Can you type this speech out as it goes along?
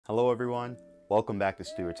Hello everyone, welcome back to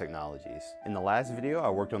Stewart Technologies. In the last video I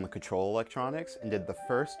worked on the control electronics and did the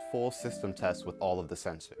first full system test with all of the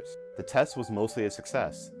sensors. The test was mostly a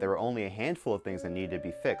success. There were only a handful of things that needed to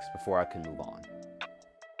be fixed before I could move on.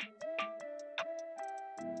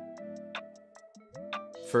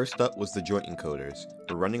 First up was the joint encoders.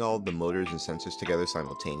 We're running all of the motors and sensors together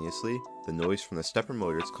simultaneously. The noise from the stepper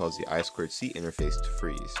motors caused the I2C interface to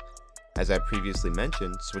freeze. As I previously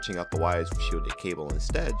mentioned, switching out the wires for shielded cable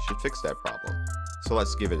instead should fix that problem. So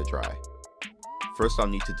let's give it a try. First I'll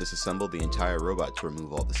need to disassemble the entire robot to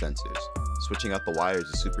remove all the sensors. Switching out the wires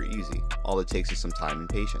is super easy. All it takes is some time and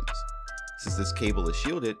patience. Since this cable is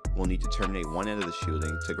shielded, we'll need to terminate one end of the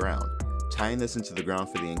shielding to ground. Tying this into the ground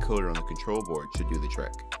for the encoder on the control board should do the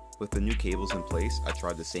trick. With the new cables in place, I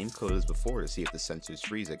tried the same code as before to see if the sensors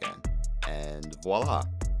freeze again. And voila!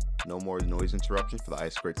 No more noise interruption for the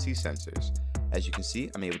I2C sensors. As you can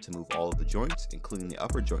see, I'm able to move all of the joints, including the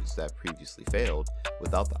upper joints that previously failed,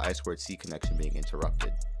 without the I2C connection being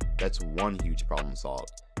interrupted. That's one huge problem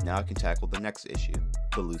solved. Now I can tackle the next issue,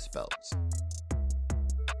 the loose belts.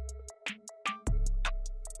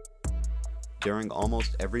 During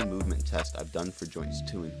almost every movement test I've done for joints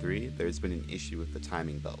 2 and 3, there's been an issue with the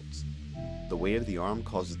timing belts. The weight of the arm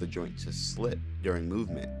causes the joint to slip during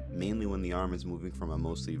movement, mainly when the arm is moving from a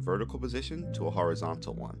mostly vertical position to a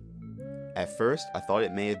horizontal one. At first, I thought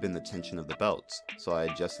it may have been the tension of the belts, so I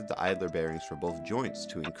adjusted the idler bearings for both joints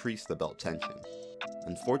to increase the belt tension.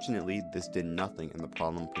 Unfortunately, this did nothing and the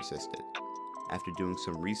problem persisted. After doing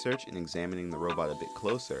some research and examining the robot a bit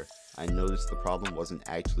closer, I noticed the problem wasn't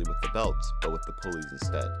actually with the belts, but with the pulleys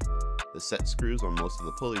instead. The set screws on most of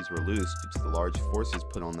the pulleys were loose due to the large forces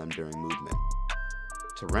put on them during movement.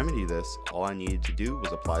 To remedy this, all I needed to do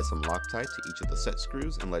was apply some Loctite to each of the set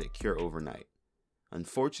screws and let it cure overnight.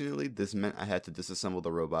 Unfortunately, this meant I had to disassemble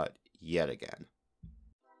the robot yet again.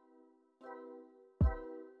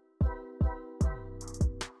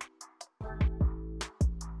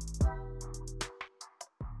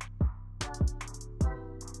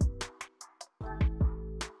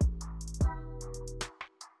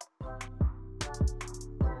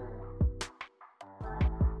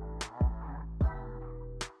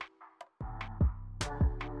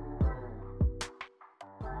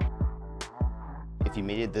 If you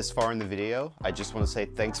made it this far in the video, I just want to say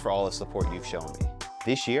thanks for all the support you've shown me.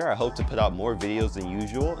 This year, I hope to put out more videos than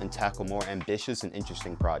usual and tackle more ambitious and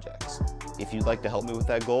interesting projects. If you'd like to help me with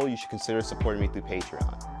that goal, you should consider supporting me through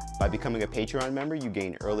Patreon. By becoming a Patreon member, you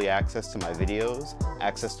gain early access to my videos,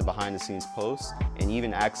 access to behind-the-scenes posts, and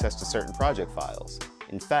even access to certain project files.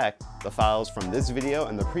 In fact, the files from this video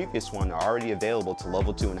and the previous one are already available to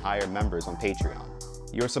level 2 and higher members on Patreon.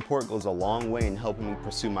 Your support goes a long way in helping me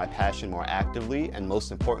pursue my passion more actively and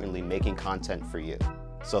most importantly, making content for you.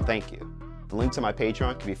 So thank you. The link to my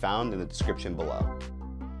Patreon can be found in the description below.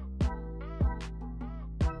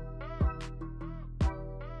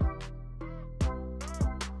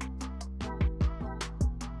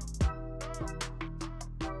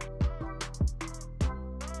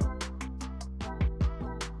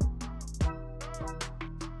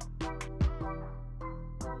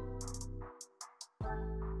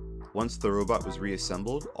 Once the robot was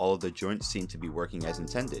reassembled, all of the joints seemed to be working as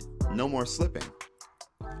intended. No more slipping.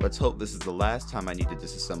 Let's hope this is the last time I need to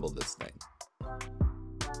disassemble this thing.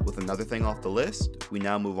 With another thing off the list, we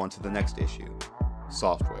now move on to the next issue,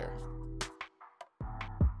 software.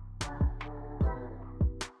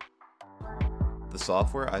 The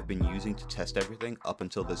software I've been using to test everything up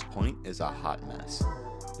until this point is a hot mess.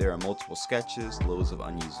 There are multiple sketches, loads of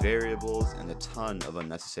unused variables, and a ton of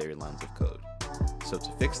unnecessary lines of code. So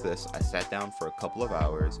to fix this, I sat down for a couple of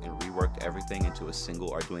hours and reworked everything into a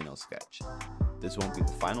single Arduino sketch. This won't be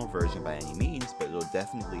the final version by any means, but it'll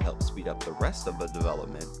definitely help speed up the rest of the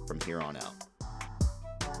development from here on out.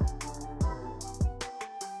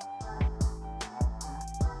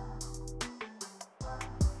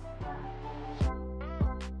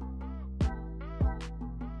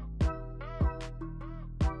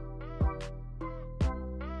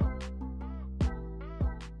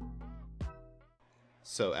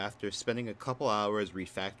 So after spending a couple hours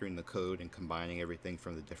refactoring the code and combining everything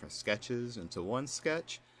from the different sketches into one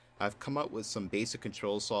sketch, I've come up with some basic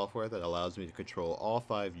control software that allows me to control all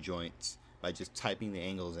 5 joints by just typing the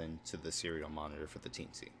angles into the serial monitor for the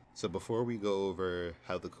Teensy. So before we go over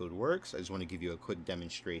how the code works, I just want to give you a quick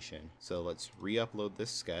demonstration. So let's re-upload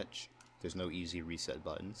this sketch. There's no easy reset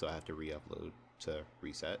button, so I have to re-upload to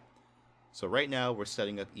reset. So right now we're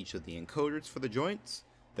setting up each of the encoders for the joints.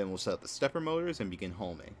 Then we'll set up the stepper motors and begin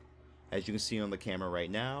homing. As you can see on the camera right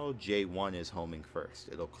now, J1 is homing first.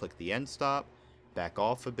 It'll click the end stop, back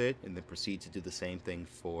off a bit, and then proceed to do the same thing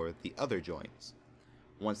for the other joints.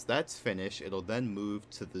 Once that's finished, it'll then move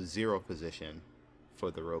to the 0 position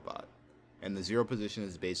for the robot. And the 0 position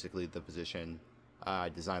is basically the position I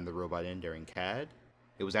designed the robot in during CAD.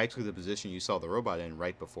 It was actually the position you saw the robot in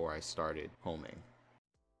right before I started homing.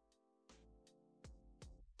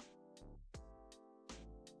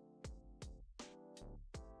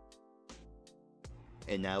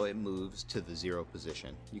 And now it moves to the 0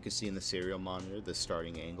 position. You can see in the serial monitor the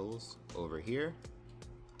starting angles over here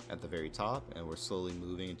at the very top, and we're slowly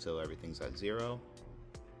moving until everything's at 0.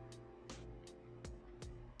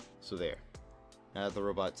 So there. Now that the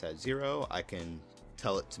robot's at 0, I can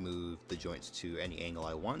tell it to move the joints to any angle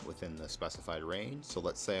I want within the specified range. So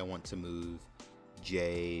let's say I want to move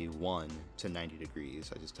J1 to 90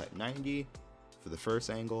 degrees. I just type 90 for the first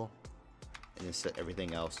angle, and then set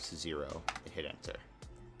everything else to 0 and hit enter.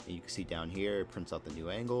 And you can see down here, it prints out the new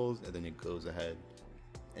angles, and then it goes ahead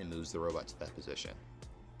and moves the robot to that position.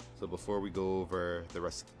 So before we go over the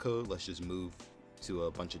rest of the code, let's just move to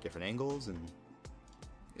a bunch of different angles, and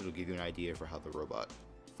it'll give you an idea for how the robot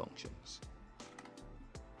functions.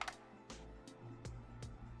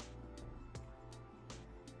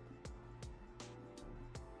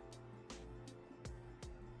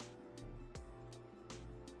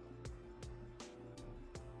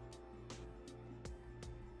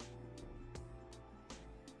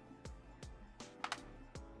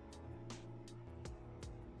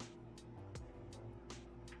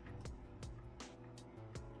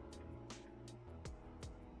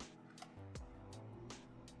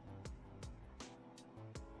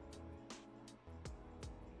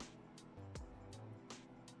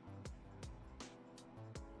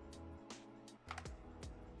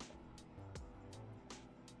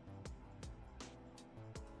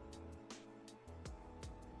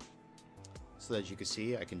 So as you can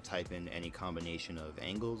see, I can type in any combination of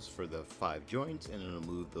angles for the 5 joints, and it'll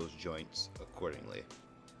move those joints accordingly.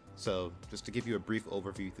 So just to give you a brief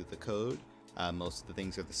overview through the code, most of the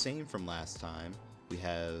things are the same from last time. We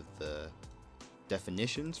have the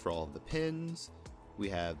definitions for all of the pins, we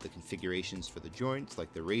have the configurations for the joints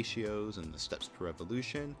like the ratios and the steps per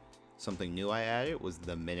revolution. Something new I added was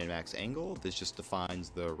the min and max angle. This just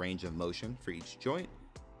defines the range of motion for each joint.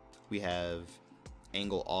 We have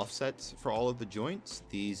angle offsets for all of the joints.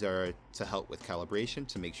 These are to help with calibration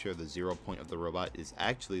to make sure the 0 point of the robot is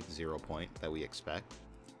actually the 0 point that we expect.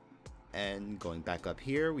 And going back up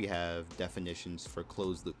here, we have definitions for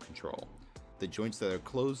closed loop control. The joints that are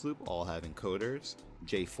closed loop all have encoders.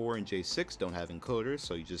 J4 and J6 don't have encoders,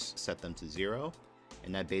 so you just set them to 0.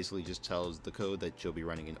 And that basically just tells the code that you'll be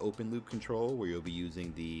running an open loop control where you'll be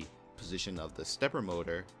using the position of the stepper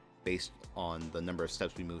motor based on the number of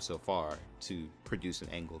steps we move so far to produce an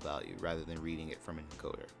angle value rather than reading it from an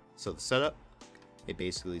encoder. So the setup, it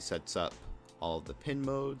basically sets up all of the pin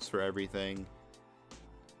modes for everything,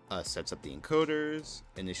 sets up the encoders,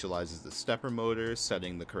 initializes the stepper motor,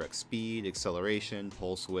 setting the correct speed, acceleration,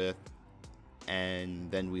 pulse width,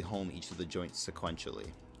 and then we home each of the joints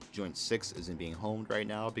sequentially. Joint 6 isn't being homed right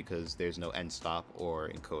now because there's no end stop or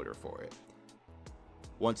encoder for it.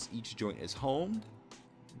 Once each joint is homed,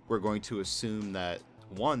 we're going to assume that,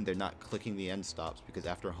 one, they're not clicking the end stops because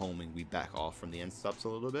after homing we back off from the end stops a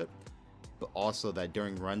little bit, but also that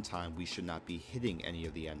during runtime we should not be hitting any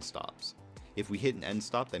of the end stops. If we hit an end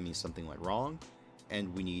stop, that means something went wrong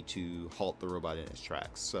and we need to halt the robot in its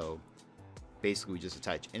tracks. So basically we just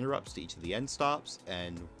attach interrupts to each of the end stops,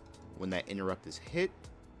 and when that interrupt is hit,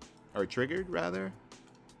 or triggered rather,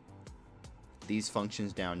 these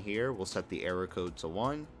functions down here will set the error code to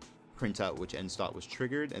 1, print out which end stop was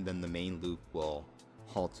triggered, and then the main loop will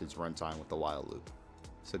halt its runtime with the while loop.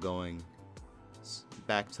 So going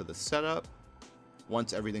back to the setup,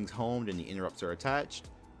 once everything's homed and the interrupts are attached,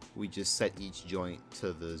 we just set each joint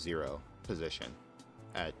to the 0 position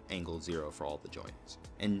at angle 0 for all the joints.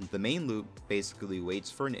 And the main loop basically waits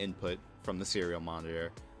for an input from the serial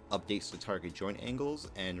monitor, updates the target joint angles,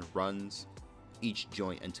 and runs each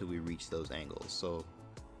joint until we reach those angles. So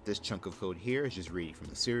this chunk of code here is just reading from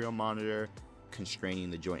the serial monitor, constraining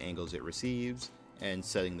the joint angles it receives, and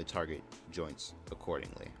setting the target joints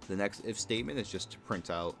accordingly. The next if statement is just to print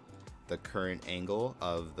out the current angle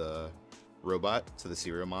of the robot to the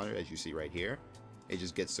serial monitor, as you see right here. It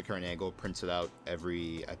just gets the current angle, prints it out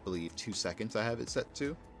every, I believe, 2 seconds I have it set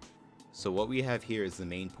to. So what we have here is the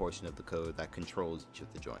main portion of the code that controls each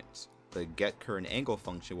of the joints. The get current angle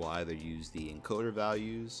function will either use the encoder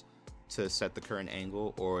values to set the current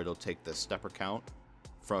angle, or it'll take the stepper count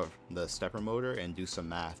from the stepper motor and do some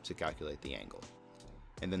math to calculate the angle.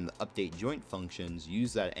 And then the update joint functions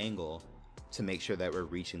use that angle to make sure that we're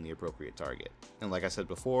reaching the appropriate target. And like I said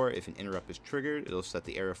before, if an interrupt is triggered, it'll set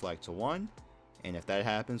the error flag to 1, and if that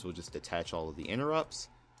happens, we'll just detach all of the interrupts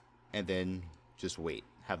and then just wait,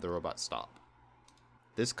 have the robot stop.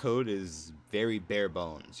 This code is very bare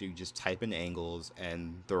bones. You just type in angles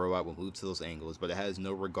and the robot will move to those angles, but it has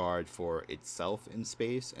no regard for itself in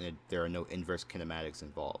space, and there are no inverse kinematics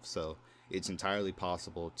involved. So it's entirely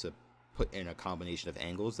possible to put in a combination of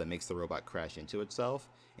angles that makes the robot crash into itself,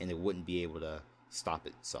 and it wouldn't be able to stop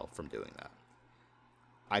itself from doing that.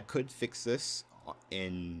 I could fix this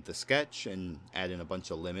in the sketch and add in a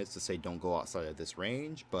bunch of limits to say don't go outside of this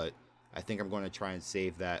range, but I think I'm going to try and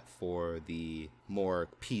save that for the more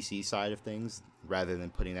PC side of things rather than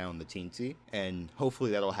putting that on the teensy. And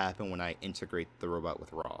hopefully that'll happen when I integrate the robot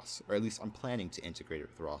with ROS, or at least I'm planning to integrate it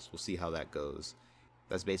with ROS. We'll see how that goes.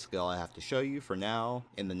 That's basically all I have to show you for now.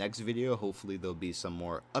 In the next video, hopefully there'll be some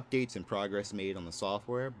more updates and progress made on the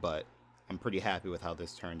software, but I'm pretty happy with how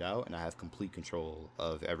this turned out, and I have complete control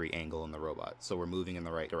of every angle in the robot, so we're moving in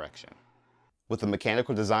the right direction. With the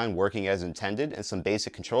mechanical design working as intended and some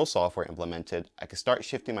basic control software implemented, I can start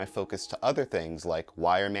shifting my focus to other things like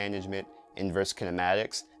wire management, inverse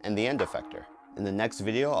kinematics, and the end effector. In the next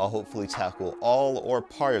video, I'll hopefully tackle all or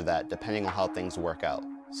part of that depending on how things work out,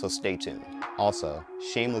 so stay tuned. Also,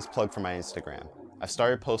 shameless plug for my Instagram. I've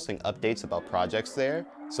started posting updates about projects there,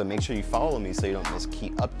 so make sure you follow me so you don't miss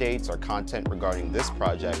key updates or content regarding this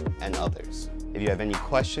project and others. If you have any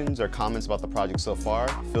questions or comments about the project so far,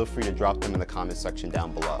 feel free to drop them in the comments section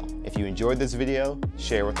down below. If you enjoyed this video,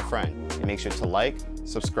 share with a friend, and make sure to like,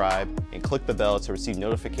 subscribe, and click the bell to receive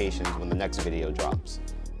notifications when the next video drops.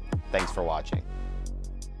 Thanks for watching.